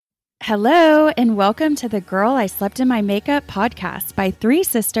Hello, and welcome to the Girl I Slept in My Makeup podcast by three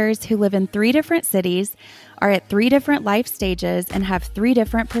sisters who live in three different cities, are at three different life stages, and have three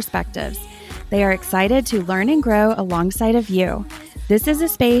different perspectives. They are excited to learn and grow alongside of you. This is a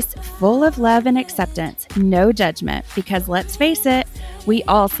space full of love and acceptance, no judgment, because let's face it, we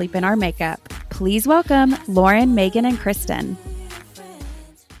all sleep in our makeup. Please welcome Lauren, Megan, and Kristen.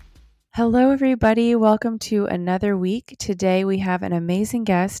 Hello, everybody. Welcome to another week. Today we have an amazing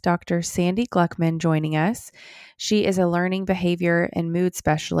guest, Dr. Sandy Gluckman, joining us. She is a learning behavior and mood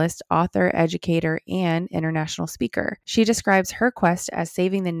specialist, author, educator, and international speaker. She describes her quest as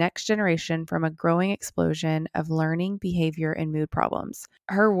saving the next generation from a growing explosion of learning, behavior, and mood problems.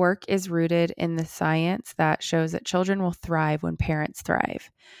 Her work is rooted in the science that shows that children will thrive when parents thrive.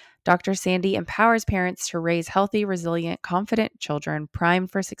 Dr. Sandy empowers parents to raise healthy, resilient, confident children primed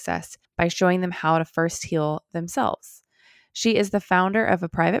for success by showing them how to first heal themselves. She is the founder of a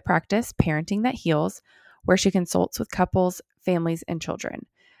private practice, Parenting That Heals, where she consults with couples, families, and children.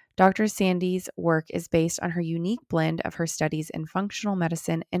 Dr. Sandy's work is based on her unique blend of her studies in functional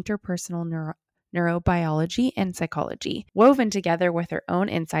medicine, interpersonal neurobiology, and psychology, woven together with her own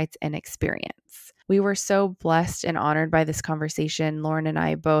insights and experience. We were so blessed and honored by this conversation. Lauren and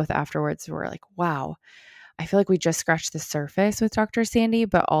I both afterwards were like, wow, I feel like we just scratched the surface with Dr. Sandy,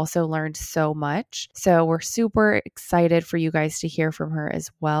 but also learned so much. So we're super excited for you guys to hear from her as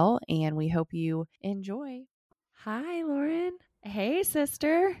well. And we hope you enjoy. Hi, Lauren. Hey,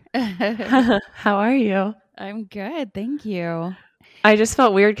 sister. How are you? I'm good. Thank you. I just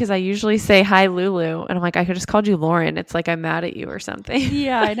felt weird because I usually say hi, Lulu. And I'm like, I could just called you Lauren. It's like I'm mad at you or something.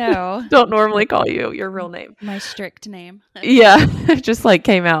 Yeah, I know. Don't normally call you your real name. My strict name. Yeah, it just like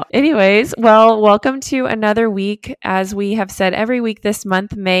came out. Anyways, well, welcome to another week. As we have said every week this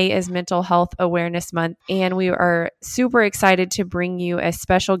month, May is Mental Health Awareness Month. And we are super excited to bring you a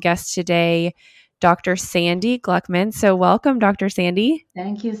special guest today, Dr. Sandy Gluckman. So welcome, Dr. Sandy.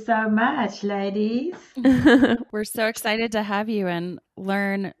 Thank you so much, ladies. We're so excited to have you and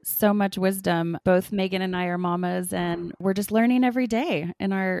learn so much wisdom. Both Megan and I are mamas, and we're just learning every day.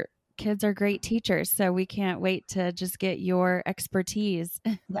 And our kids are great teachers, so we can't wait to just get your expertise.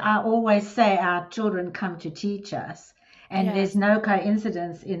 I always say our children come to teach us, and Yes. There's no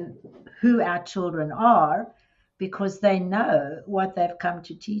coincidence in who our children are, because they know what they've come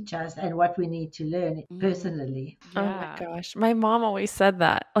to teach us and what we need to learn personally. Oh my gosh. My mom always said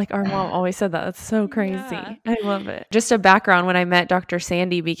that. Like our mom always said that. That's so crazy. Yeah. I love it. Just a background when I met Dr.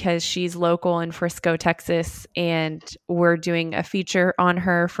 Sandy, because she's local in Frisco, Texas, and we're doing a feature on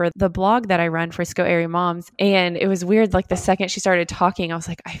her for the blog that I run, Frisco Area Moms. And it was weird. Like the second she started talking, I was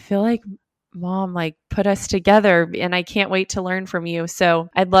like, I feel like Mom like put us together, and I can't wait to learn from you. So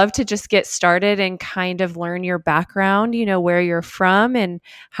I'd love to just get started and kind of learn your background, you know, where you're from and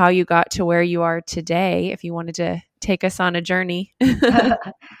how you got to where you are today, if you wanted to take us on a journey.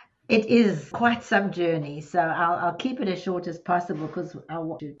 It is quite some journey, so I'll keep it as short as possible because I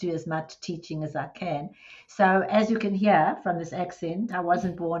want to do as much teaching as I can. So as you can hear from this accent, I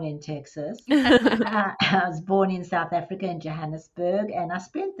wasn't born in Texas. I was born in South Africa, in Johannesburg, and I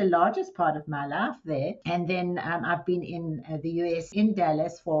spent the largest part of my life there. And then I've been in the US, in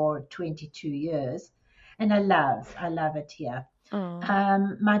Dallas, for 22 years, and I love it here.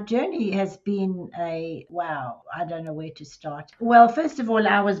 My journey has been I don't know where to start. Well, first of all,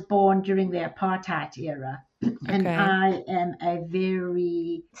 I was born during the apartheid era, and I am a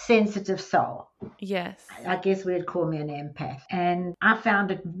very sensitive soul. Yes. I guess we'd call me an empath. And I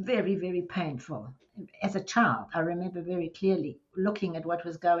found it very, very painful. As a child, I remember very clearly looking at what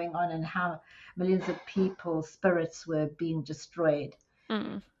was going on and how millions of people's spirits were being destroyed.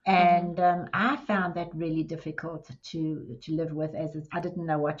 And I found that really difficult to live with, I didn't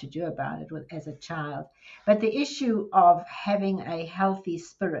know what to do about it as a child. But the issue of having a healthy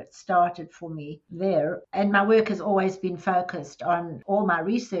spirit started for me there. And my work has always been focused on all my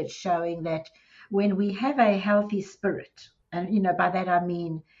research showing that when we have a healthy spirit, and you know, by that I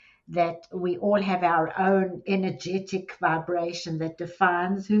mean that we all have our own energetic vibration that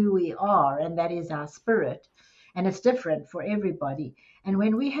defines who we are, and that is our spirit. And it's different for everybody. And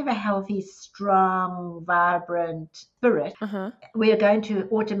when we have a healthy, strong, vibrant spirit, we are going to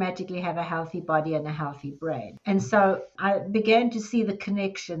automatically have a healthy body and a healthy brain. And so I began to see the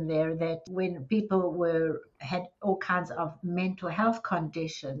connection there, that when people had all kinds of mental health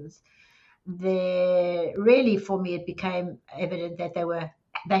conditions, really for me it became evident that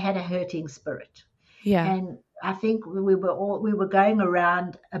they had a hurting spirit. Yeah. And I think we were going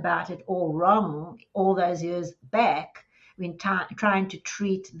around about it all wrong all those years back, when trying to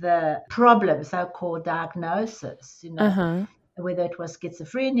treat the problem, so-called diagnosis, you know, whether it was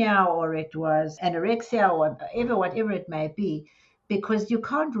schizophrenia or it was anorexia or whatever it may be, because you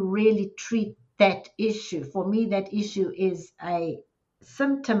can't really treat that issue. For me, that issue is a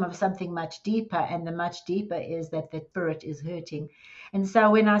symptom of something much deeper, and the much deeper is that the spirit is hurting. And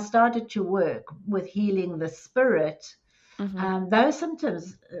so when I started to work with healing the spirit, those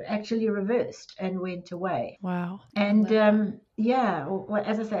symptoms actually reversed and went away. Wow. And well,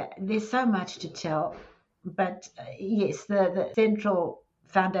 as I say, there's so much to tell. But yes, the central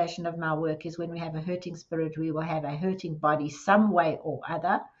foundation of my work is when we have a hurting spirit, we will have a hurting body some way or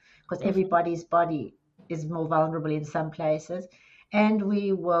other, because everybody's body is more vulnerable in some places. And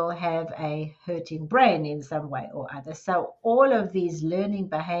we will have a hurting brain in some way or other. So all of these learning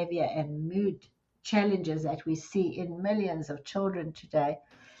behavior and mood challenges that we see in millions of children today,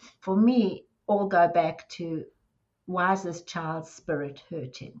 for me, all go back to, why is this child's spirit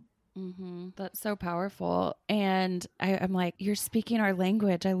hurting? That's so powerful. And I'm like, you're speaking our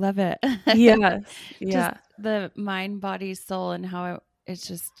language. I love it. Yes. Just the mind, body, soul, and how it's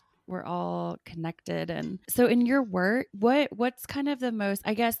just, we're all connected. And so in your work, what's kind of the most,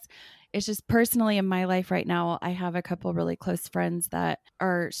 I guess it's just personally in my life right now, I have a couple really close friends that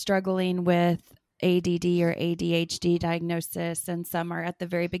are struggling with ADD or ADHD diagnosis, and some are at the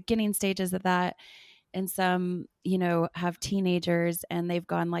very beginning stages of that. And some, have teenagers and they've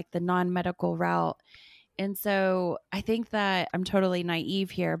gone like the non-medical route. And so I think that I'm totally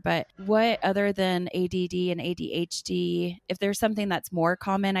naive here, but what other than ADD and ADHD, if there's something that's more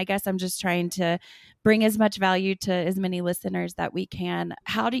common, I guess I'm just trying to bring as much value to as many listeners that we can.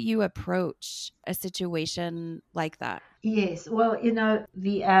 How do you approach a situation like that? Yes, well,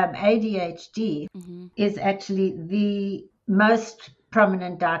 the ADHD is actually the most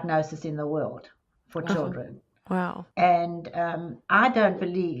prominent diagnosis in the world for children. Wow. And I don't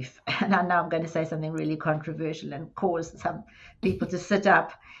believe, and I know I'm going to say something really controversial and cause some people to sit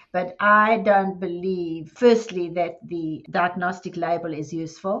up, but I don't believe, firstly, that the diagnostic label is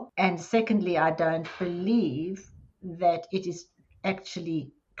useful. And secondly, I don't believe that it is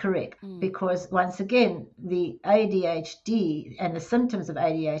actually correct. Because once again, the ADHD and the symptoms of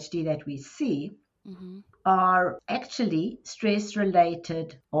ADHD that we see are actually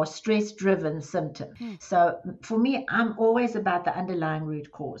stress-related or stress-driven symptoms. So for me, I'm always about the underlying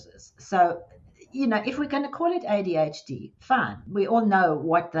root causes. So, if we're going to call it ADHD, fine. We all know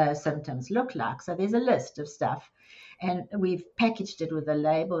what those symptoms look like. So there's a list of stuff. And we've packaged it with a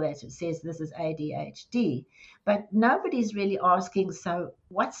label that says this is ADHD. But nobody's really asking, so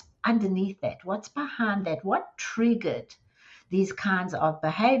what's underneath that? What's behind that? What triggered these kinds of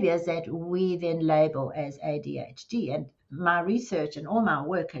behaviors that we then label as ADHD? And my research and all my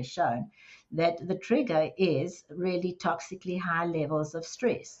work has shown that the trigger is really toxically high levels of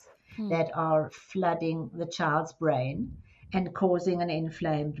stress that are flooding the child's brain and causing an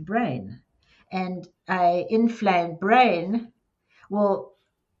inflamed brain. And an inflamed brain will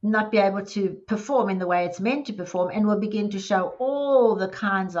not be able to perform in the way it's meant to perform, and will begin to show all the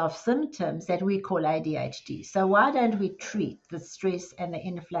kinds of symptoms that we call ADHD. So why don't we treat the stress and the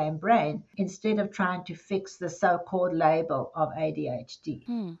inflamed brain instead of trying to fix the so-called label of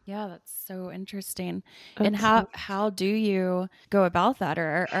ADHD? Yeah, that's so interesting. And how do you go about that?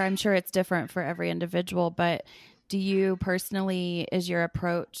 Or I'm sure it's different for every individual, but do you personally, is your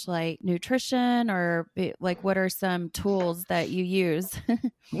approach like nutrition, or like what are some tools that you use?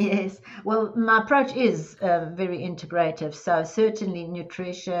 Yes, well, my approach is very integrative. So certainly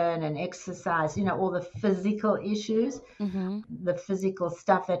nutrition and exercise, all the physical issues, the physical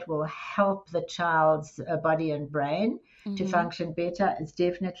stuff that will help the child's body and brain to function better is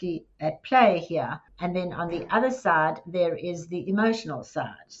definitely at play here. And then on the other side, there is the emotional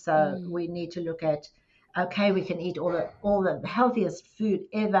side. So we need to look at, okay, we can eat all the healthiest food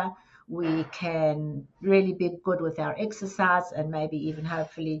ever. We can really be good with our exercise and maybe even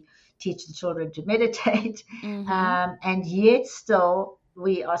hopefully teach the children to meditate. And yet still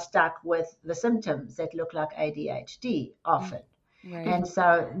we are stuck with the symptoms that look like ADHD often. Right. And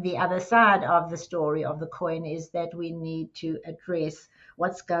so the other side of the story of the coin is that we need to address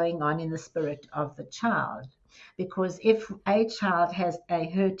what's going on in the spirit of the child. Because if a child has a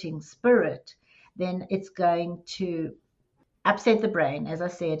hurting spirit, then it's going to upset the brain, as I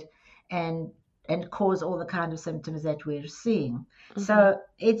said, and cause all the kind of symptoms that we're seeing. So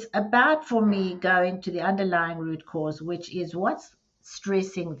it's about, for me, going to the underlying root cause, which is what's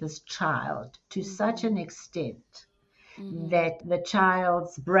stressing this child to such an extent that the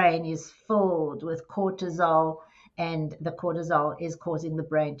child's brain is filled with cortisol, and the cortisol is causing the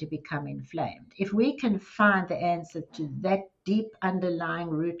brain to become inflamed. If we can find the answer to that deep underlying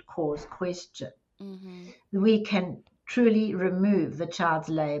root cause question, we can truly remove the child's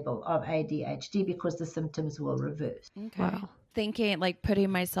label of ADHD because the symptoms will reverse. Okay. Wow. Thinking, like, putting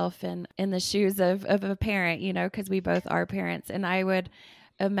myself in the shoes of a parent, because we both are parents. And I would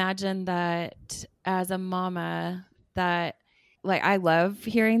imagine that as a mama, that, like, I love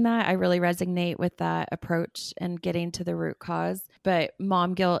hearing that. I really resonate with that approach and getting to the root cause. But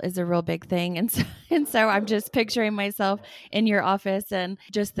mom guilt is a real big thing. And so I'm just picturing myself in your office and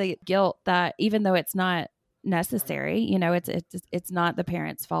just the guilt that, even though it's not necessary, it's not the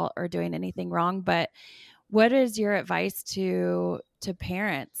parent's fault or doing anything wrong, but what is your advice to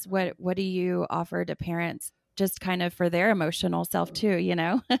parents? What do you offer to parents just kind of for their emotional self too,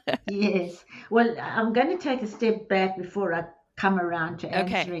 Yes. Well, I'm going to take a step back before I come around to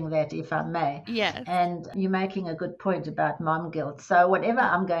answering that, if I may. Yes. And you're making a good point about mom guilt. So whatever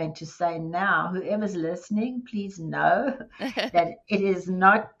I'm going to say now, whoever's listening, please know that it is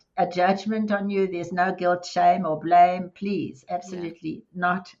not a judgment on you. There's no guilt, shame, or blame. Please, absolutely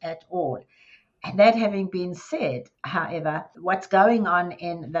not at all. And that having been said, however, what's going on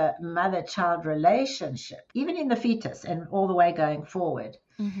in the mother-child relationship, even in the fetus and all the way going forward,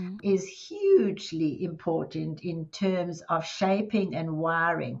 is hugely important in terms of shaping and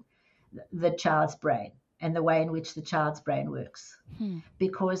wiring the child's brain and the way in which the child's brain works.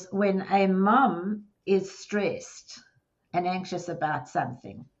 Because when a mom is stressed and anxious about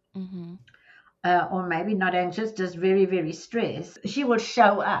something, or maybe not anxious, just very, very stressed, she will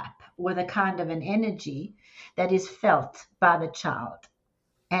show up with a kind of an energy that is felt by the child.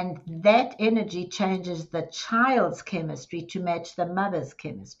 And that energy changes the child's chemistry to match the mother's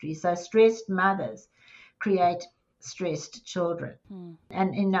chemistry. So stressed mothers create stressed children.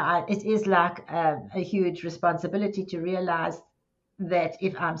 And it is like a huge responsibility to realize that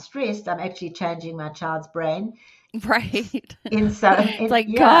if I'm stressed, I'm actually changing my child's brain. Right. It's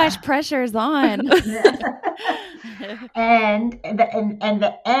like, gosh, pressure's on. and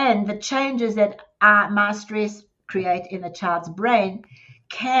the changes that my stress create in the child's brain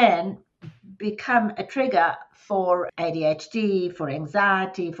can become a trigger for ADHD, for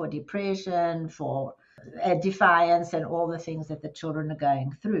anxiety, for depression, for defiance, and all the things that the children are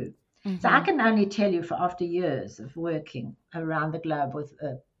going through. So I can only tell you, after years of working around the globe with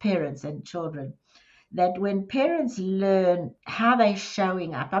parents and children, that when parents learn how they're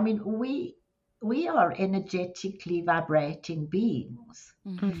showing up, I mean, we are energetically vibrating beings.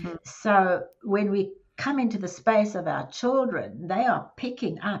 So when we come into the space of our children, they are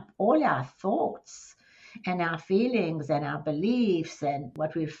picking up all our thoughts and our feelings and our beliefs and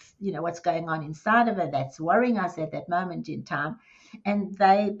what's going on inside of it that's worrying us at that moment in time. And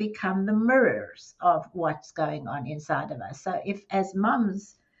they become the mirrors of what's going on inside of us. So if, as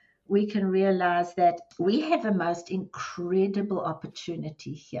mums, we can realize that we have a most incredible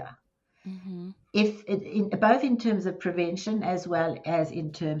opportunity here. Both in terms of prevention as well as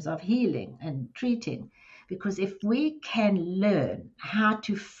in terms of healing and treating. Because if we can learn how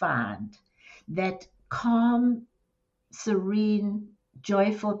to find that calm, serene,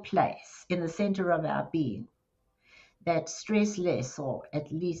 joyful place in the center of our being, that stressless, or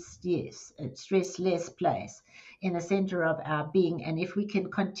at least, yes, a stressless place in the center of our being. And if we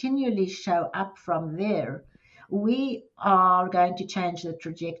can continually show up from there, we are going to change the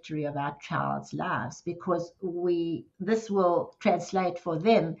trajectory of our child's lives, because this will translate for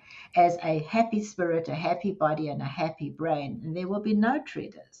them as a happy spirit, a happy body, and a happy brain. And there will be no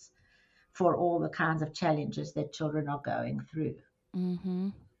triggers for all the kinds of challenges that children are going through.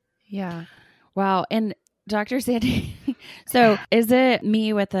 Yeah. Wow. And Dr. Sandy, so is it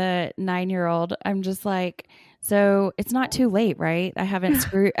me with a 9-year-old? I'm just like, so it's not too late, right? I haven't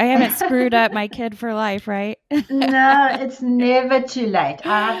screwed up my kid for life, right? No, it's never too late.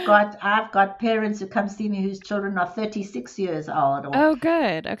 I've got parents who come see me whose children are 36 years old. Oh,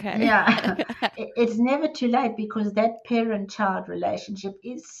 good. Okay. Yeah. It's never too late, because that parent-child relationship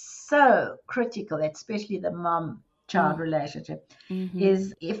is so critical, especially the mom-child relationship.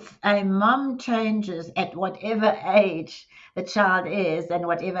 Is if a mom changes at whatever age the child is and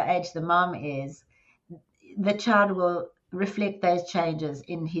whatever age the mom is, the child will reflect those changes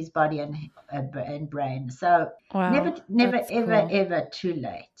in his body and brain. So never, ever too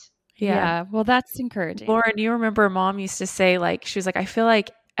late. Yeah. Well, that's encouraging. Lauren, you remember Mom used to say, like, she was like, I feel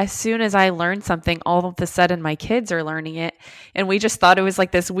like as soon as I learn something, all of a sudden my kids are learning it. And we just thought it was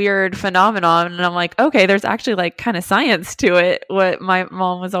like this weird phenomenon. And I'm like, okay, there's actually like kind of science to it, what my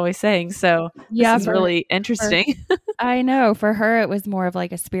mom was always saying. So this is really interesting. I know. For her, it was more of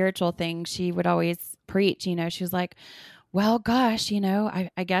like a spiritual thing. She would always preach, she was like, well, gosh, I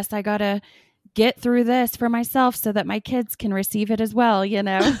guess I got to get through this for myself so that my kids can receive it as well,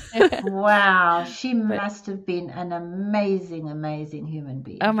 Wow, she must have been an amazing, amazing human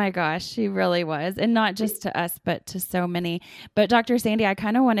being. Oh my gosh, she really was. And not just to us, but to so many. But Dr. Sandy, I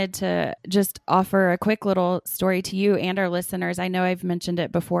kind of wanted to just offer a quick little story to you and our listeners. I know I've mentioned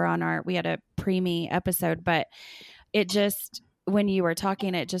it before we had a preemie episode, but it just, when you were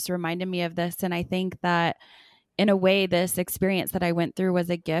talking, it just reminded me of this. And I think that in a way, this experience that I went through was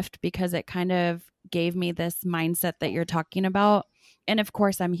a gift because it kind of gave me this mindset that you're talking about. And of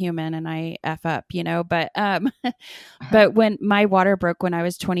course I'm human and I F up, but, but when my water broke when I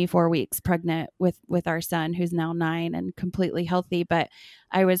was 24 weeks pregnant with our son, who's now 9 and completely healthy, but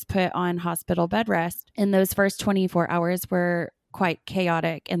I was put on hospital bed rest. And those first 24 hours were quite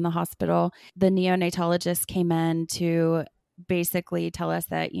chaotic in the hospital. The neonatologist came in to basically tell us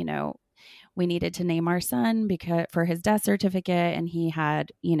that, we needed to name our son for his death certificate, and he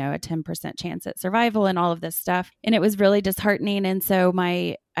had, a 10% chance at survival and all of this stuff. And it was really disheartening. And so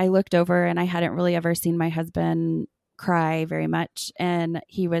I looked over and I hadn't really ever seen my husband cry very much. And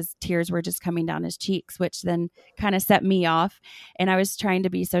tears were just coming down his cheeks, which then kind of set me off. And I was trying to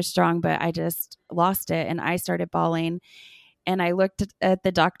be so strong, but I just lost it. And I started bawling. And I looked at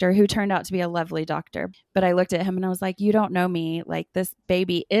the doctor, who turned out to be a lovely doctor, but I looked at him and I was like, you don't know me. Like, this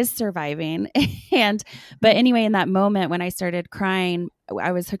baby is surviving. But anyway, in that moment when I started crying,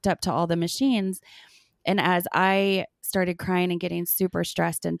 I was hooked up to all the machines. And as I started crying and getting super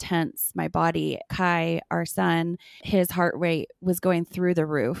stressed and tense, my body, Kai, our son, his heart rate was going through the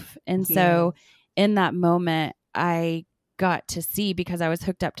roof. And so in that moment, I got to see, because I was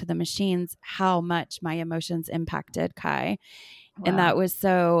hooked up to the machines, how much my emotions impacted Kai. Wow. And that was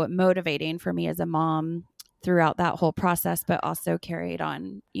so motivating for me as a mom throughout that whole process, but also carried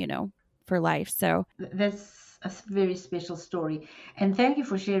on, for life. So that's a very special story. And thank you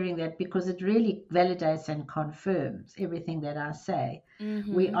for sharing that, because it really validates and confirms everything that I say.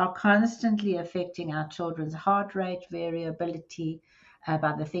 Mm-hmm. We are constantly affecting our children's heart rate variability,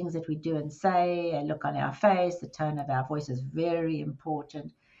 about the things that we do and say, a look on our face, the tone of our voice is very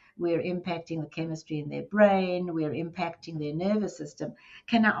important. We're impacting the chemistry in their brain. We're impacting their nervous system.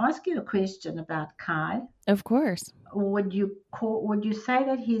 Can I ask you a question about Kai? Of course. Would you say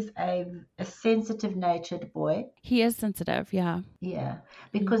that he's a sensitive-natured boy? He is sensitive, yeah. Yeah,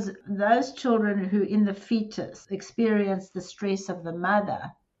 because those children who in the fetus experience the stress of the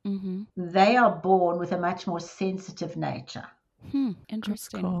mother, they are born with a much more sensitive nature.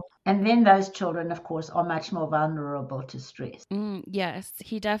 Interesting. Cool. And then those children, of course, are much more vulnerable to stress. Yes,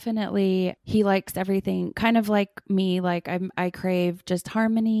 he likes everything kind of like me. Like I crave just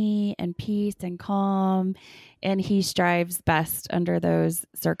harmony and peace and calm, and he strives best under those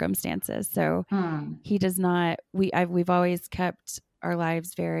circumstances. So he does not, we've always kept our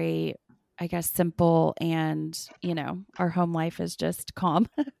lives very, I guess, simple, and, our home life is just calm.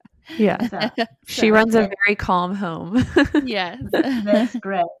 Yeah. She runs a very calm home. Yes. That's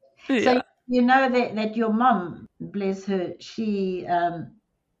great. Yeah. So, you know that your mom, bless her, she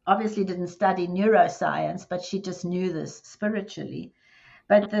obviously didn't study neuroscience, but she just knew this spiritually.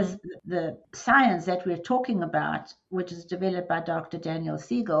 But the science that we're talking about, which is developed by Dr. Daniel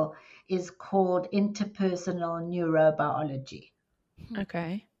Siegel, is called interpersonal neurobiology.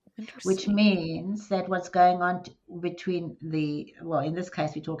 Okay. Which means that what's going on between in this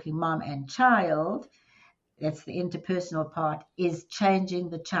case, we're talking mom and child, that's the interpersonal part, is changing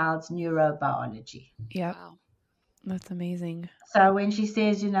the child's neurobiology. Yeah. Wow. That's amazing. So when she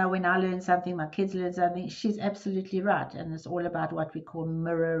says, when I learn something, my kids learn something, she's absolutely right. And it's all about what we call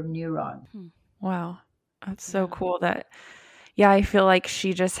mirror neuron. Wow. That's so cool that... Yeah, I feel like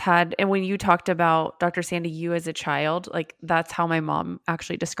she just had, and when you talked about, Dr. Sandy, you as a child, like that's how my mom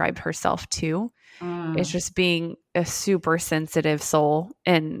actually described herself too. It's just being a super sensitive soul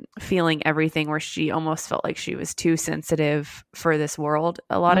and feeling everything, where she almost felt like she was too sensitive for this world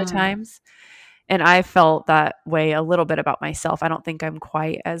a lot of times. And I felt that way a little bit about myself. I don't think I'm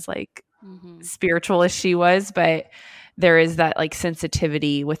quite as spiritual as she was, but there is that like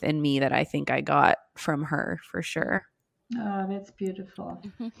sensitivity within me that I think I got from her for sure. Oh, that's beautiful.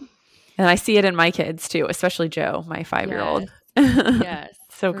 And I see it in my kids too, especially Joe, my 5-year-old. Yes.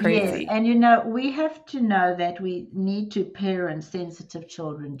 So crazy. Yes. And we have to know that we need to parent sensitive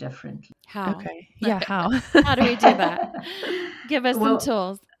children differently. How? Okay. Yeah, how? How do we do that? Give us some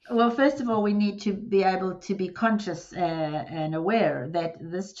tools. Well, first of all, we need to be able to be conscious and aware that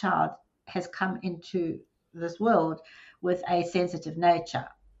this child has come into this world with a sensitive nature,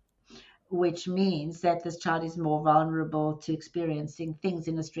 which means that this child is more vulnerable to experiencing things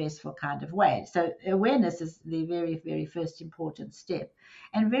in a stressful kind of way. So awareness is the very, very first important step.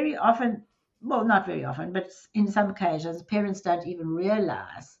 And very often well, not very often, but in some occasions, parents don't even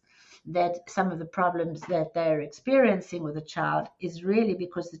realize that some of the problems that they're experiencing with the child is really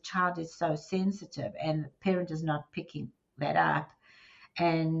because the child is so sensitive and the parent is not picking that up,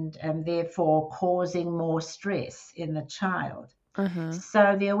 and therefore causing more stress in the child.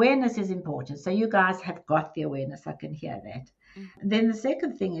 So the awareness is important. So you guys have got the awareness. I can hear that. Mm-hmm. Then the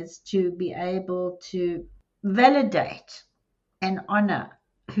second thing is to be able to validate and honor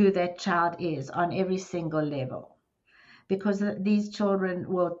who that child is on every single level, because these children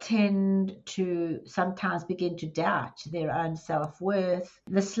will tend to sometimes begin to doubt their own self-worth.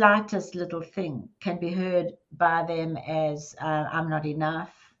 The slightest little thing can be heard by them as I'm not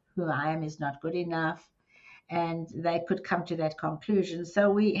enough, who I am is not good enough, and they could come to that conclusion. So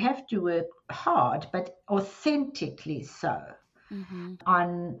we have to work hard, but authentically so, Mm-hmm.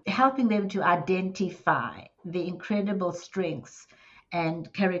 on helping them to identify the incredible strengths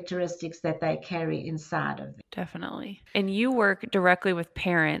and characteristics that they carry inside of them. Definitely. And you work directly with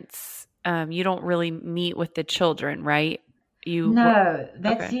parents. You don't really meet with the children, right? No,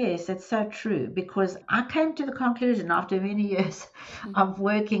 that's Okay. yes, that's so true. Because I came to the conclusion after many years of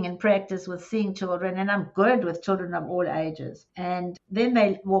working in practice with seeing children, and I'm good with children of all ages. And then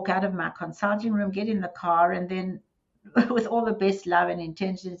they walk out of my consulting room, get in the car, and then, with all the best love and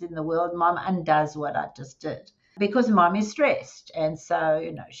intentions in the world, mom undoes what I just did because mom is stressed. And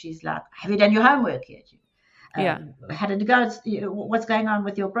so, she's like, have you done your homework yet? Yeah. How did it go? What's going on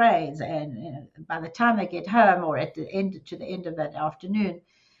with your grades? And by the time they get home, or to the end of that afternoon,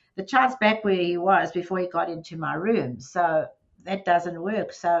 the child's back where he was before he got into my room. So that doesn't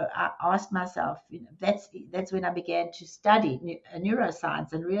work. So I asked myself, that's when I began to study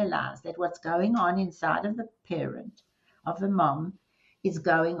neuroscience and realize that what's going on inside of the parent, of the mom, is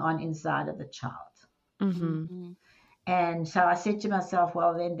going on inside of the child. Mm-hmm. And so I said to myself,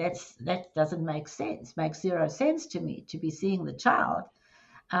 well, then that doesn't make sense. Makes zero sense to me to be seeing the child.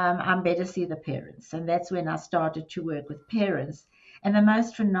 I'm better see the parents. And that's when I started to work with parents. And the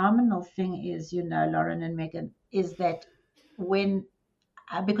most phenomenal thing is, Lauren and Megan, is that when,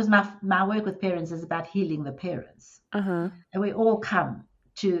 because my work with parents is about healing the parents. Uh-huh. And we all come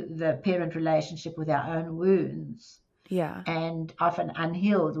to the parent relationship with our own wounds. Yeah. And often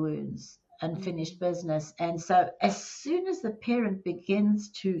unhealed wounds, unfinished business. And so as soon as the parent begins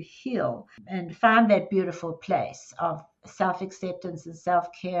to heal and find that beautiful place of self-acceptance and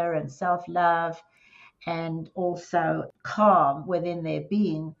self-care and self-love, and also calm within their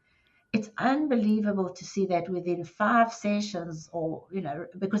being, it's unbelievable to see that within 5 sessions, or,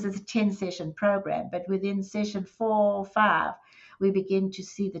 because it's a 10-session program, but within session 4 or 5, we begin to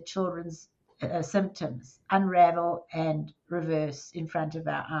see the children's symptoms unravel and reverse in front of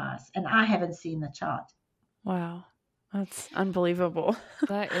our eyes. And I haven't seen the chart. Wow. That's unbelievable.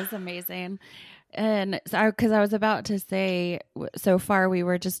 That is amazing. And so, because I was about to say, so far we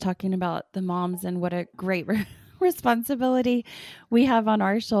were just talking about the moms and what a great responsibility we have on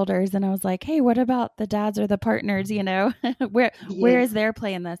our shoulders. And I was like, hey, what about the dads or the partners? Where is their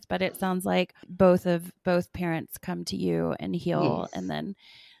play in this? But it sounds like both parents come to you and heal, Yes. and then.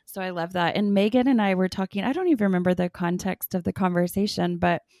 So I love that. And Megan and I were talking. I don't even remember the context of the conversation,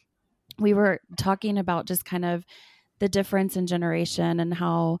 but we were talking about just kind of the difference in generation and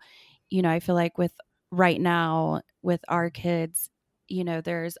how, I feel like with right now with our kids,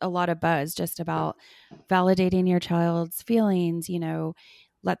 there's a lot of buzz just about validating your child's feelings,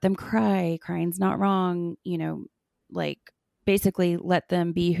 let them cry. Crying's not wrong, like basically let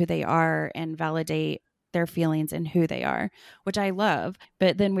them be who they are and validate their feelings and who they are, which I love.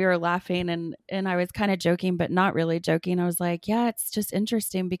 But then we were laughing and I was kind of joking, but not really joking. I was like, yeah, it's just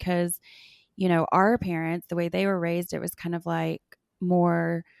interesting because, our parents, the way they were raised, it was kind of like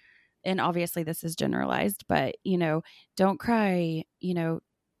more, and obviously this is generalized, but, don't cry,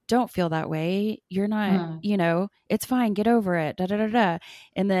 don't feel that way. You're not, it's fine. Get over it. Da, da, da, da.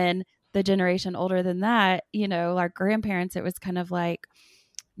 And then the generation older than that, our grandparents, it was kind of like,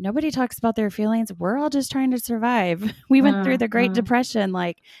 nobody talks about their feelings. We're all just trying to survive. We went through the Great Depression,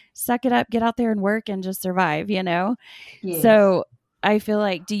 like suck it up, get out there and work and just survive, Yes. So I feel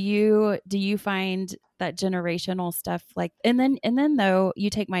like, do you find that generational stuff like, and then though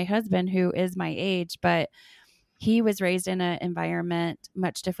you take my husband who is my age, but he was raised in an environment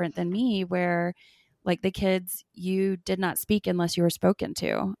much different than me where like the kids, you did not speak unless you were spoken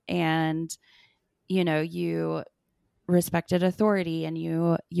to. And, you respected authority and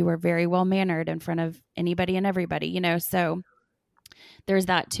you were very well mannered in front of anybody and everybody, so there's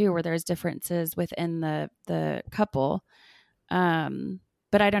that too, where there's differences within the couple.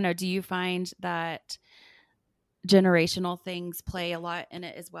 But I don't know, do you find that generational things play a lot in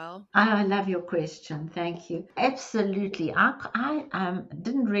it as well? I love your question. Thank you. Absolutely. I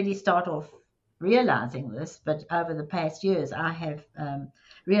didn't really start off realizing this, but over the past years, I have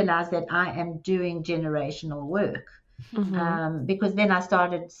realized that I am doing generational work. Because then I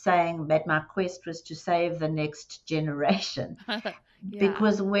started saying that my quest was to save the next generation.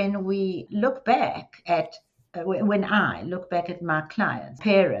 Because when we look back at when I look back at my clients,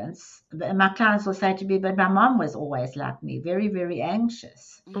 parents, my clients will say to me, but my mom was always like me, very, very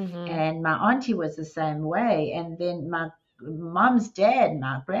anxious. And my auntie was the same way. And then my mom's dad,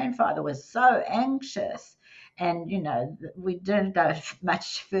 my grandfather, was so anxious. And, we didn't go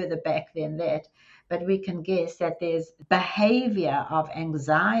much further back than that. But we can guess that there's behavior of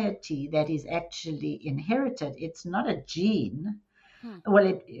anxiety that is actually inherited. It's not a gene. Well,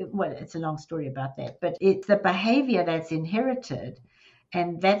 it's a long story about that, but it's the behavior that's inherited.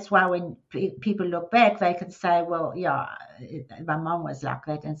 And that's why when people look back, they can say, well, yeah, my mom was like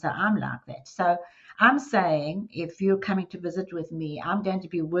that, and so I'm like that. So I'm saying, if you're coming to visit with me, I'm going to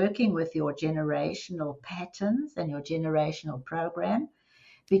be working with your generational patterns and your generational program,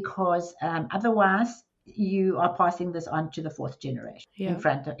 because otherwise you are passing this on to the fourth generation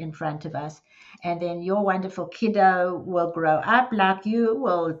in front of us. And then your wonderful kiddo will grow up like you,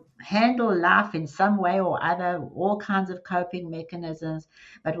 will handle life in some way or other, all kinds of coping mechanisms,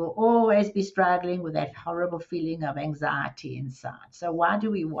 but will always be struggling with that horrible feeling of anxiety inside. So why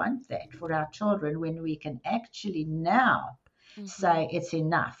do we want that for our children when we can actually now say, it's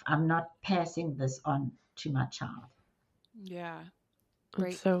enough, I'm not passing this on to my child? Yeah.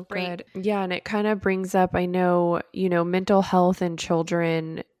 That's so good. Yeah. And it kind of brings up, I know, mental health in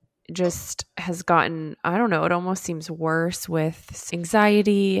children just has gotten, I don't know, it almost seems worse with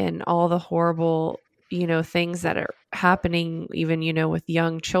anxiety and all the horrible, things that are happening even, with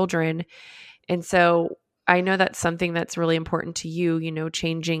young children. And so I know that's something that's really important to you,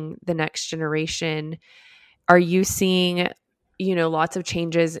 changing the next generation. Are you seeing lots of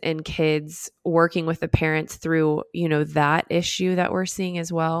changes in kids working with the parents through, that issue that we're seeing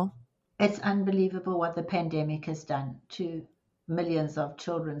as well? It's unbelievable what the pandemic has done to millions of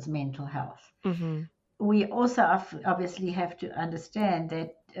children's mental health. We also obviously have to understand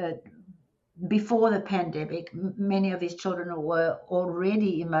that before the pandemic, many of these children were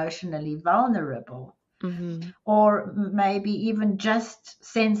already emotionally vulnerable, or maybe even just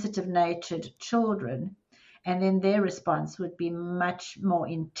sensitive-natured children. And then their response would be much more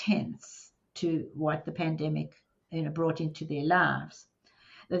intense to what the pandemic brought into their lives.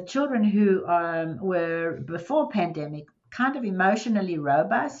 The children who were before pandemic kind of emotionally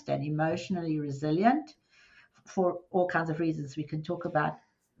robust and emotionally resilient, for all kinds of reasons we can talk about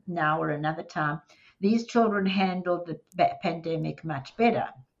now or another time, these children handled the pandemic much better.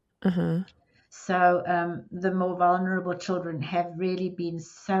 So the more vulnerable children have really been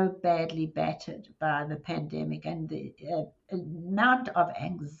so badly battered by the pandemic, and the amount of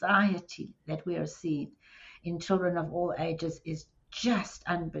anxiety that we are seeing in children of all ages is just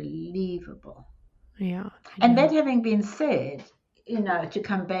unbelievable. Yeah. And that having been said, to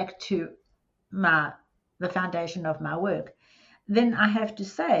come back to the foundation of my work, then I have to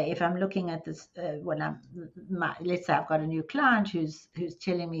say, if I'm looking at this, let's say I've got a new client who's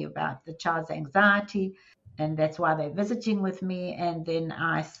telling me about the child's anxiety, and that's why they're visiting with me, and then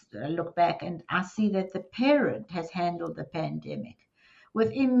I look back and I see that the parent has handled the pandemic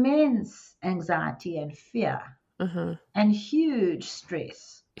with immense anxiety and fear and huge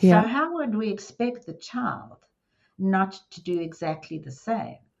stress. Yeah. So how would we expect the child not to do exactly the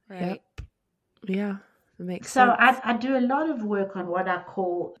same? Right. Yeah. Makes so sense. I do a lot of work on what I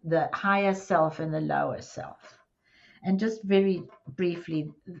call the higher self and the lower self. And just very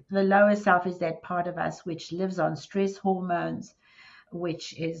briefly, the lower self is that part of us which lives on stress hormones,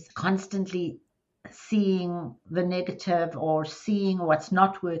 which is constantly seeing the negative or seeing what's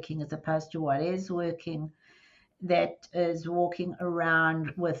not working as opposed to what is working, that is walking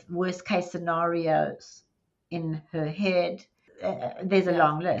around with worst case scenarios in her head. There's a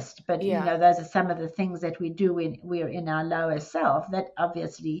long list, but those are some of the things that we do when we're in our lower self that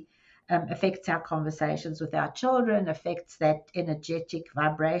obviously affects our conversations with our children, affects that energetic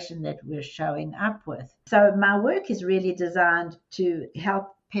vibration that we're showing up with. So my work is really designed to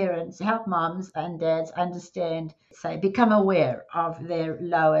help parents, help moms and dads understand, become aware of their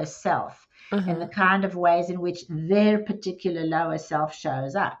lower self and the kind of ways in which their particular lower self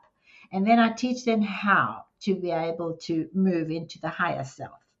shows up. And then I teach them how to be able to move into the higher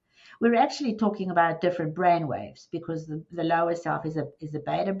self. We're actually talking about different brain waves, because the lower self is a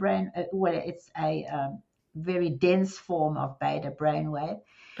beta brain. It's a very dense form of beta brainwave.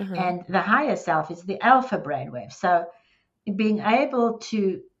 Uh-huh. And the higher self is the alpha brainwave. So being able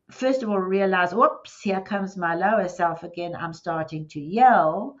to, first of all, realize, whoops, here comes my lower self again. I'm starting to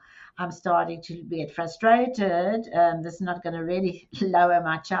yell. I'm starting to get frustrated. This is not going to really lower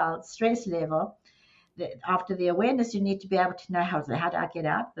my child's stress level. After the awareness, you need to be able to know how do I get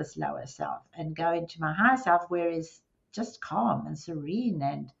out this lower self and go into my higher self, where is just calm and serene,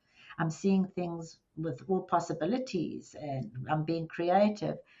 and I'm seeing things with all possibilities, and I'm being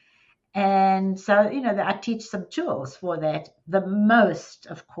creative. And so, I teach some tools for that. The most,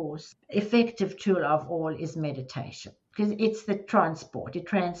 of course, effective tool of all is meditation, because it's the transport. It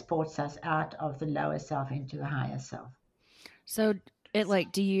transports us out of the lower self into the higher self. So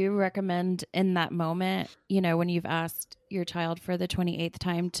do you recommend in that moment, when you've asked your child for the 28th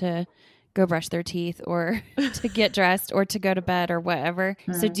time to go brush their teeth or to get dressed or to go to bed or whatever.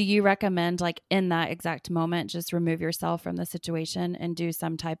 Mm-hmm. So do you recommend in that exact moment, just remove yourself from the situation and do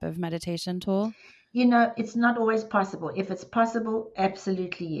some type of meditation tool? It's not always possible. If it's possible,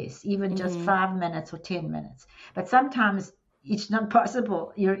 absolutely yes. Even just 5 minutes or 10 minutes. But sometimes it's not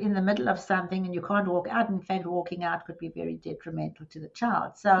possible. You're in the middle of something and you can't walk out. In fact, walking out could be very detrimental to the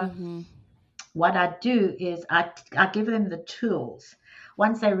child. So what I do is I give them the tools.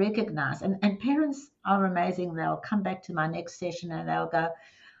 Once they recognize, and parents are amazing, they'll come back to my next session and they'll go,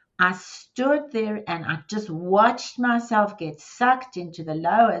 I stood there and I just watched myself get sucked into the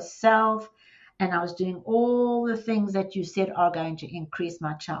lower self, and I was doing all the things that you said are going to increase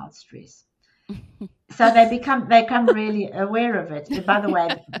my child's stress. So they become really aware of it. By the way,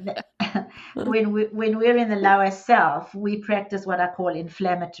 when we're in the lower self, we practice what I call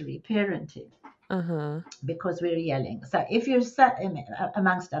inflammatory parenting. Because we're yelling. So if you're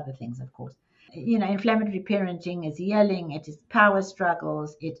amongst other things, of course, inflammatory parenting is yelling, it is power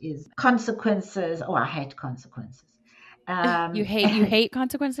struggles, it is consequences. Oh, I hate consequences. You hate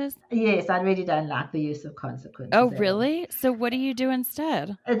consequences? Yes, I really don't like the use of consequences. Oh, really? So what do you do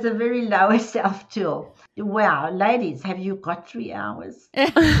instead? It's a very lower self tool. Wow, ladies, have you got 3 hours?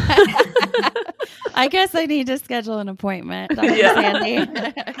 I guess I need to schedule an appointment, Dr. Sandy.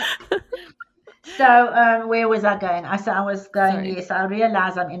 So where was I going? I was going, sorry. Yes, I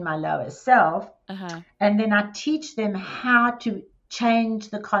realize I'm in my lower self. And then I teach them how to change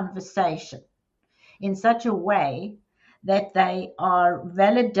the conversation in such a way that they are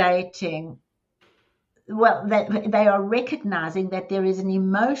validating, that they are recognizing that there is an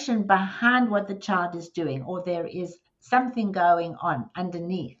emotion behind what the child is doing, or there is something going on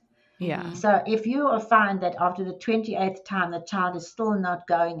underneath. Yeah. So if you find that after the 28th time the child is still not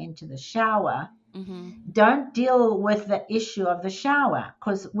going into the shower, don't deal with the issue of the shower,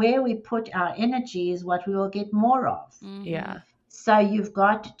 because where we put our energy is what we will get more of. Yeah. So you've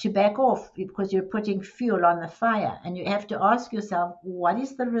got to back off, because you're putting fuel on the fire, and you have to ask yourself, what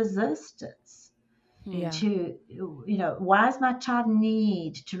is the resistance? To, why does my child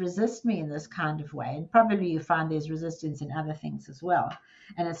need to resist me in this kind of way? And probably you find there's resistance in other things as well.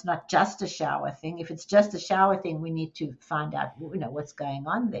 And it's not just a shower thing. If it's just a shower thing, we need to find out, what's going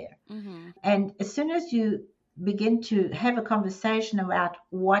on there. And as soon as you begin to have a conversation about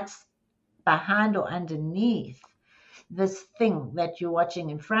what's behind or underneath this thing that you're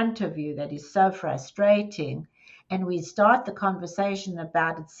watching in front of you that is so frustrating, and we start the conversation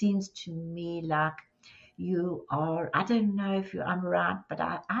about, it seems to me like you are, I don't know if I'm right, but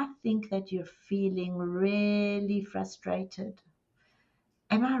I think that you're feeling really frustrated.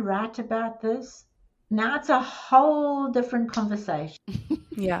 Am I right about this? Now it's a whole different conversation.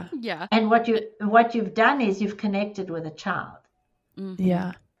 Yeah. And what you've done is you've connected with a child.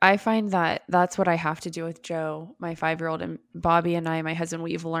 Yeah. I find that that's what I have to do with Joe, my 5-year-old, and Bobby and I, my husband,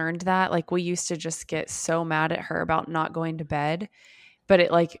 we've learned that. We used to just get so mad at her about not going to bed, but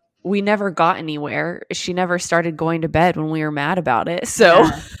we never got anywhere. She never started going to bed when we were mad about it. So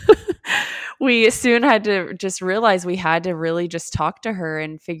we soon had to just realize we had to really just talk to her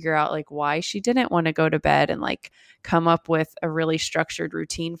and figure out why she didn't want to go to bed, and come up with a really structured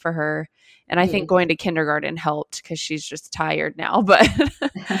routine for her. And I think going to kindergarten helped, because she's just tired now. But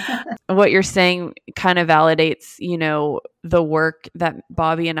what you're saying kind of validates, the work that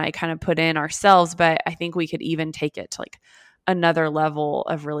Bobby and I kind of put in ourselves. But I think we could even take it to another level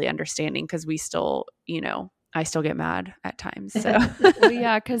of really understanding, because we still, I still get mad at times. So well,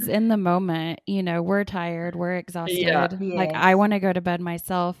 yeah, because in the moment, we're tired, we're exhausted. Yes. I want to go to bed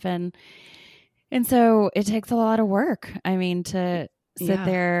myself, and so it takes a lot of work. I mean, to sit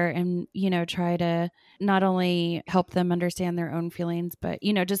there and, try to not only help them understand their own feelings, but,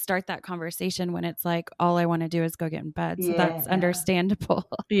 just start that conversation when it's like, all I want to do is go get in bed. So that's understandable.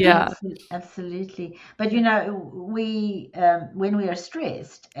 Yeah. Absolutely. But, we, when we are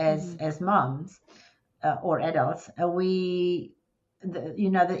stressed as moms or adults,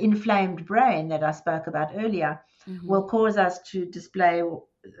 the inflamed brain that I spoke about earlier will cause us to display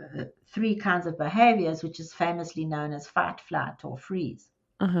 3 kinds of behaviors, which is famously known as fight, flight, or freeze.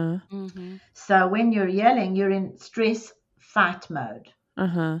 So when you're yelling, you're in stress fight mode.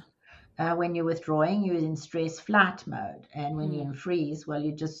 When you're withdrawing, you're in stress flight mode. And when you're in freeze, well,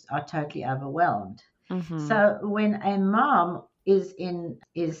 you just are totally overwhelmed. So when a mom is in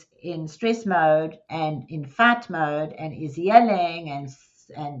stress mode and in fight mode and is yelling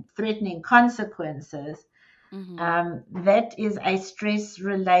and threatening consequences, that is a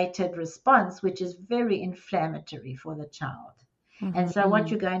stress-related response, which is very inflammatory for the child. And so what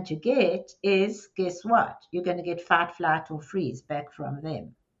you're going to get is, guess what? You're going to get fight, flight, or freeze back from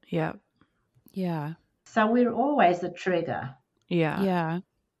them. Yeah. Yeah. So we're always the trigger. Yeah. Yeah.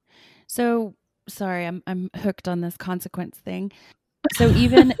 So sorry, I'm hooked on this consequence thing. So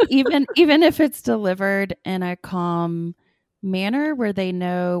even if it's delivered in a calm manner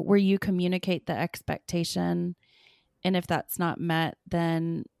where you communicate the expectation, and if that's not met,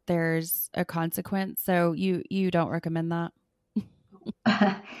 then there's a consequence. So you don't recommend that?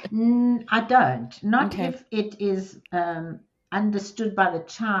 I don't. Not if it is understood by the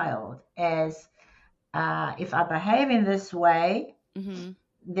child as if I behave in this way,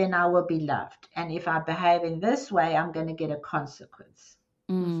 then I will be loved. And if I behave in this way, I'm going to get a consequence.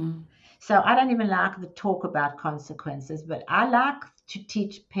 So I don't even like the talk about consequences, but I like to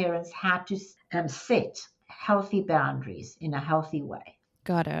teach parents how to set healthy boundaries in a healthy way.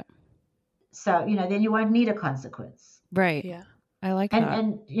 Got it. So, then you won't need a consequence. Right. Yeah. I like that.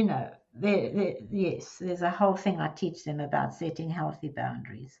 And there's a whole thing I teach them about setting healthy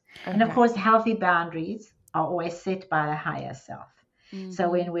boundaries. And of course, healthy boundaries are always set by the higher self. So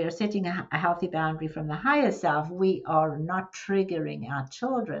when we're setting a healthy boundary from the higher self, we are not triggering our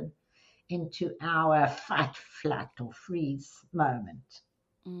children into our fight, flight, or freeze moment.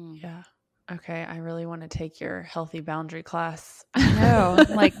 Yeah. Okay. I really want to take your healthy boundary class. I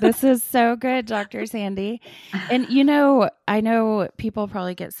know. This is so good, Dr. Sandy. And, I know people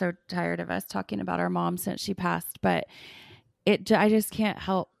probably get so tired of us talking about our mom since she passed, but I just can't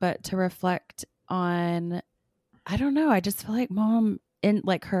help but to reflect on, I don't know. I just feel like mom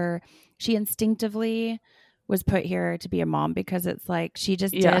she instinctively was put here to be a mom, because it's like she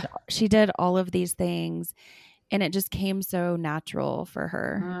did all of these things, and it just came so natural for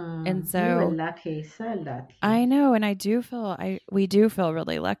her. And so you were lucky, so lucky. I know, and we do feel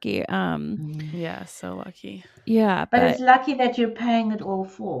really lucky. Yeah, so lucky. Yeah, but it's lucky that you're paying it all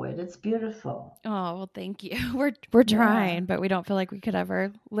forward. It's beautiful. Oh, well, thank you. We're trying, but we don't feel like we could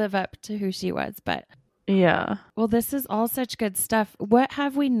ever live up to who she was. But yeah. Well, this is all such good stuff. What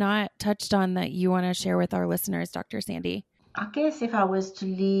have we not touched on that you want to share with our listeners, Dr. Sandy? I guess if I was to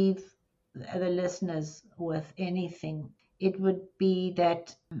leave the listeners with anything, it would be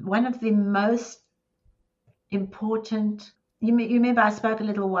that one of the most important, you remember I spoke a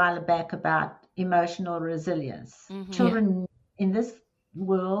little while back about emotional resilience. Children in this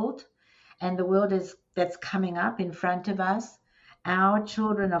world, and the world that's coming up in front of us, our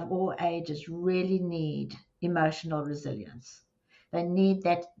children of all ages really need emotional resilience. They need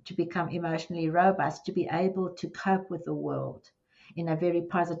that to become emotionally robust, to be able to cope with the world in a very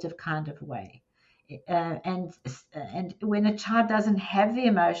positive kind of way. And when a child doesn't have the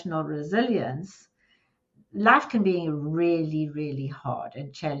emotional resilience, life can be really, really hard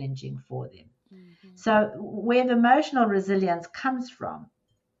and challenging for them. So where the emotional resilience comes from,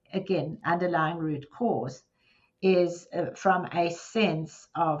 again, underlying root cause, is from a sense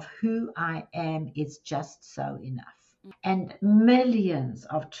of who I am is just so enough. And millions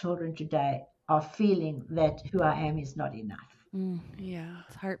of children today are feeling that who I am is not enough. Yeah,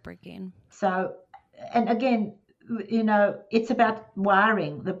 it's heartbreaking. So, and again, it's about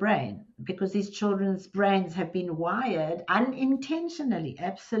wiring the brain, because these children's brains have been wired unintentionally,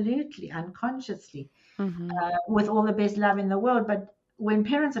 absolutely unconsciously, with all the best love in the world. But when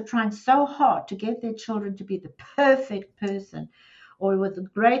parents are trying so hard to get their children to be the perfect person, or with the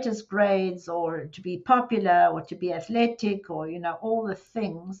greatest grades, or to be popular, or to be athletic, or, all the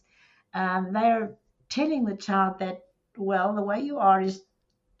things, they're telling the child that, well, the way you are is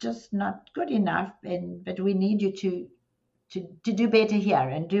just not good enough, but we need you to do better here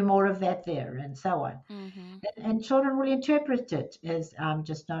and do more of that there, and so on. And children will interpret it as I'm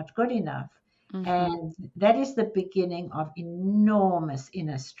just not good enough. Mm-hmm. And that is the beginning of enormous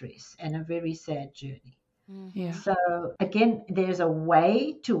inner stress and a very sad journey. Yeah. So again, there's a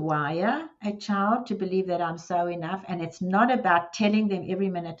way to wire a child to believe that I'm so enough. And it's not about telling them every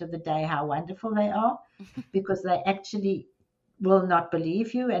minute of the day how wonderful they are, because they actually will not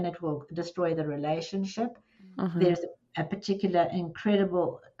believe you and it will destroy the relationship. Uh-huh. There's a particular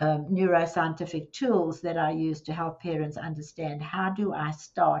incredible neuroscientific tools that I use to help parents understand, how do I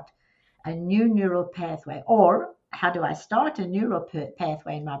start a new neural pathway, or how do I start a neural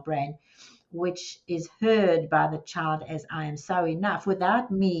pathway in my brain which is heard by the child as I am so enough,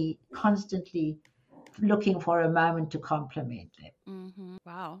 without me constantly looking for a moment to compliment them.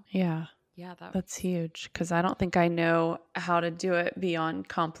 Wow. Yeah. Yeah, That's huge, because I don't think I know how to do it beyond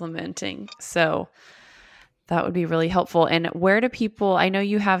complimenting. So that would be really helpful. And where do people, I know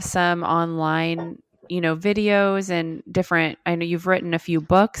you have some online, videos and different, I know you've written a few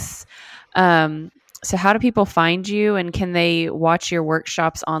books. So how do people find you, and can they watch your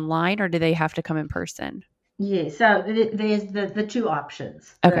workshops online, or do they have to come in person? Yeah, so there's the two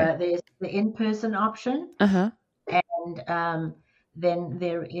options. Okay. There's the in-person option, Uh-huh. and then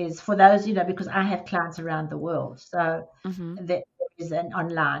there is, for those, because I have clients around the world. So Mm-hmm. there is an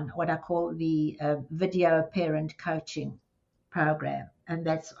online, what I call the video parent coaching program, and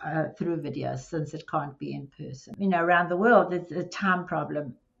that's through video, since it can't be in person. Around the world, it's a time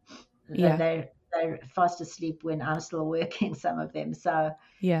problem. Yeah. They're fast asleep when I'm still working, some of them. So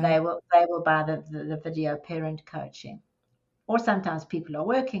Yeah. they will buy the video parent coaching. Or sometimes people are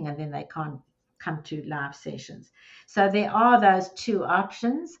working and then they can't come to live sessions. So there are those two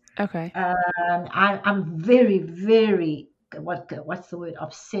options. Okay. I'm very, very, what's the word,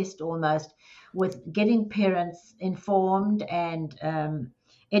 obsessed almost with getting parents informed and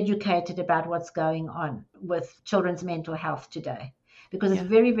educated about what's going on with children's mental health today. Because it's Yeah.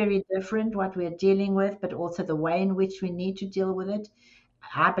 very, very different what we're dealing with, but also the way in which we need to deal with it,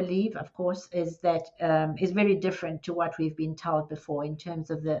 I believe, of course, is very different to what we've been told before in terms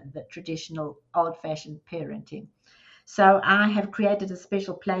of the traditional old-fashioned parenting. So I have created a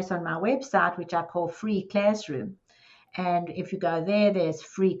special place on my website, which I call Free Classroom. And if you go there, there's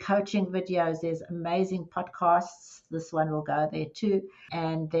free coaching videos, there's amazing podcasts. This one will go there too.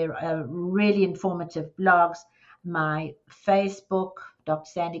 And there are really informative blogs. My Facebook, Dr.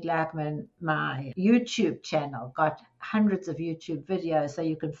 Sandy Gluckman, my YouTube channel got hundreds of YouTube videos. So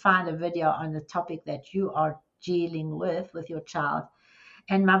you can find a video on the topic that you are dealing with your child.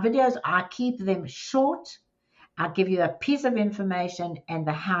 And my videos, I keep them short. I give you a piece of information and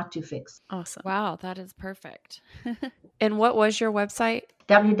the how to fix. Awesome. Wow, that is perfect. And what was your website?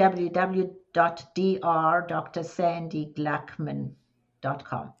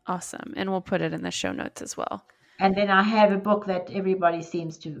 www.drsandygluckman.com. Awesome. And we'll put it in the show notes as well. And then I have a book that everybody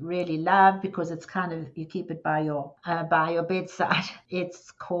seems to really love, because it's kind of, you keep it by your bedside.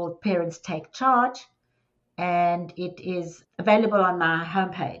 It's called Parents Take Charge, and it is available on my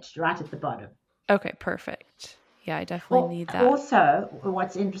homepage right at the bottom. Okay, perfect. Yeah, I definitely need that. Also,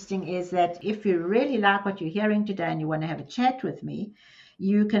 what's interesting is that if you really like what you're hearing today and you want to have a chat with me,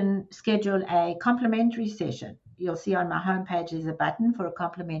 you can schedule a complimentary session. You'll see on my homepage is a button for a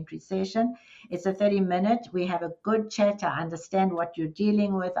complimentary session. It's a 30-minute. We have a good chat. I understand what you're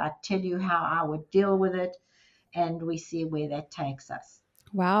dealing with. I tell you how I would deal with it, and we see where that takes us.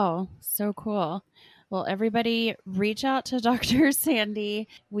 Wow, so cool. Well, everybody reach out to Dr. Sandy.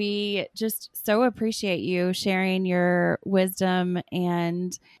 We just so appreciate you sharing your wisdom,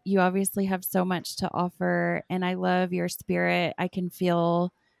 and you obviously have so much to offer, and I love your spirit. I can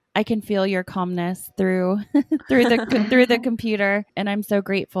feel your calmness through through the computer, and I'm so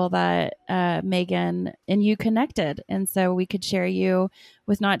grateful that Megan and you connected, and so we could share you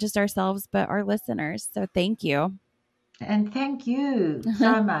with not just ourselves but our listeners. So thank you. And thank you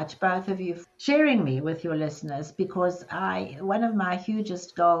so much, both of you, for sharing me with your listeners, because one of my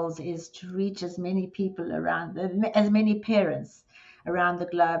hugest goals is to reach as many people as many parents around the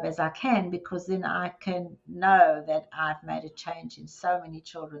globe as I can, because then I can know that I've made a change in so many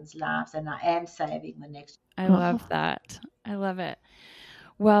children's lives and I am saving the next. I love that. I love it.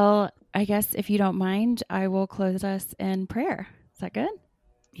 Well, I guess if you don't mind, I will close us in prayer. Is that good?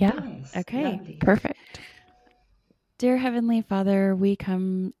 Yeah. Yes, Okay. lovely. Perfect. Dear Heavenly Father, we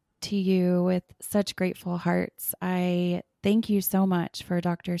come to you with such grateful hearts. I thank you so much for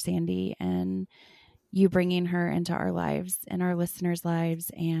Dr. Sandy and you bringing her into our lives and our listeners' lives.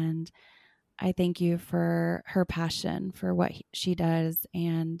 And I thank you for her passion for what she does.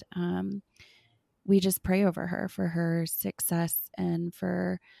 And we just pray over her for her success and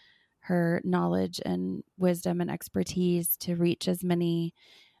for her knowledge and wisdom and expertise to reach as many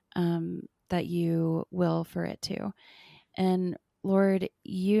that you will for it to. And Lord,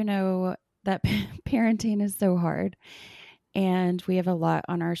 you know that parenting is so hard, and we have a lot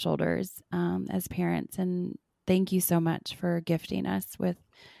on our shoulders as parents. And thank you so much for gifting us with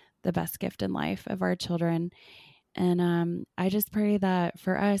the best gift in life of our children. And I just pray that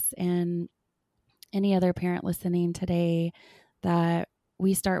for us and any other parent listening today, that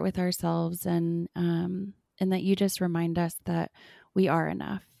we start with ourselves, and that you just remind us that we are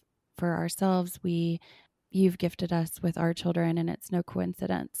enough for ourselves. You've gifted us with our children, and it's no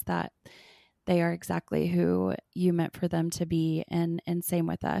coincidence that they are exactly who you meant for them to be, and same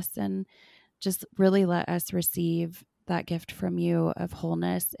with us. And just really let us receive that gift from you of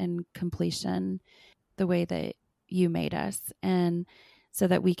wholeness and completion, the way that you made us, and so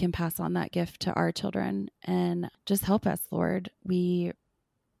that we can pass on that gift to our children. And just help us, Lord. We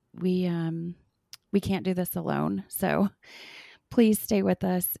can't do this alone. So please stay with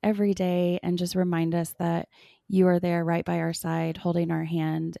us every day and just remind us that you are there right by our side, holding our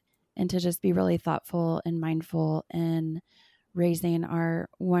hand, and to just be really thoughtful and mindful in raising our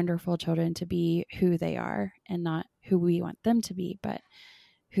wonderful children to be who they are, and not who we want them to be, but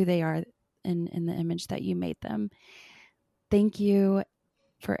who they are in the image that you made them. Thank you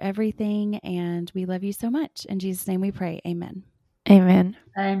for everything, and we love you so much. In Jesus' name we pray. Amen. Amen.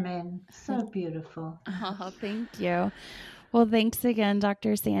 Amen. So beautiful. Oh, thank you. Well, thanks again,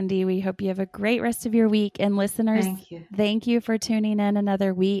 Dr. Sandy. We hope you have a great rest of your week. And listeners, thank you for tuning in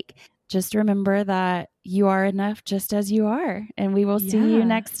another week. Just remember that you are enough just as you are. And we will see you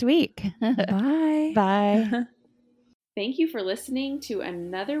next week. Bye. Bye. Thank you for listening to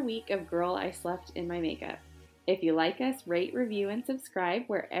another week of Girl, I Slept in My Makeup. If you like us, rate, review, and subscribe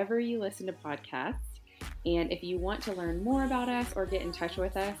wherever you listen to podcasts. And if you want to learn more about us or get in touch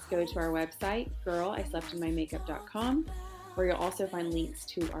with us, go to our website, girlisleptinmymakeup.com, where you'll also find links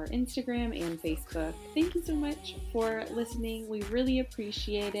to our Instagram and Facebook. Thank you so much for listening. We really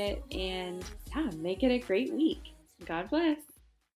appreciate it. And make it a great week. God bless.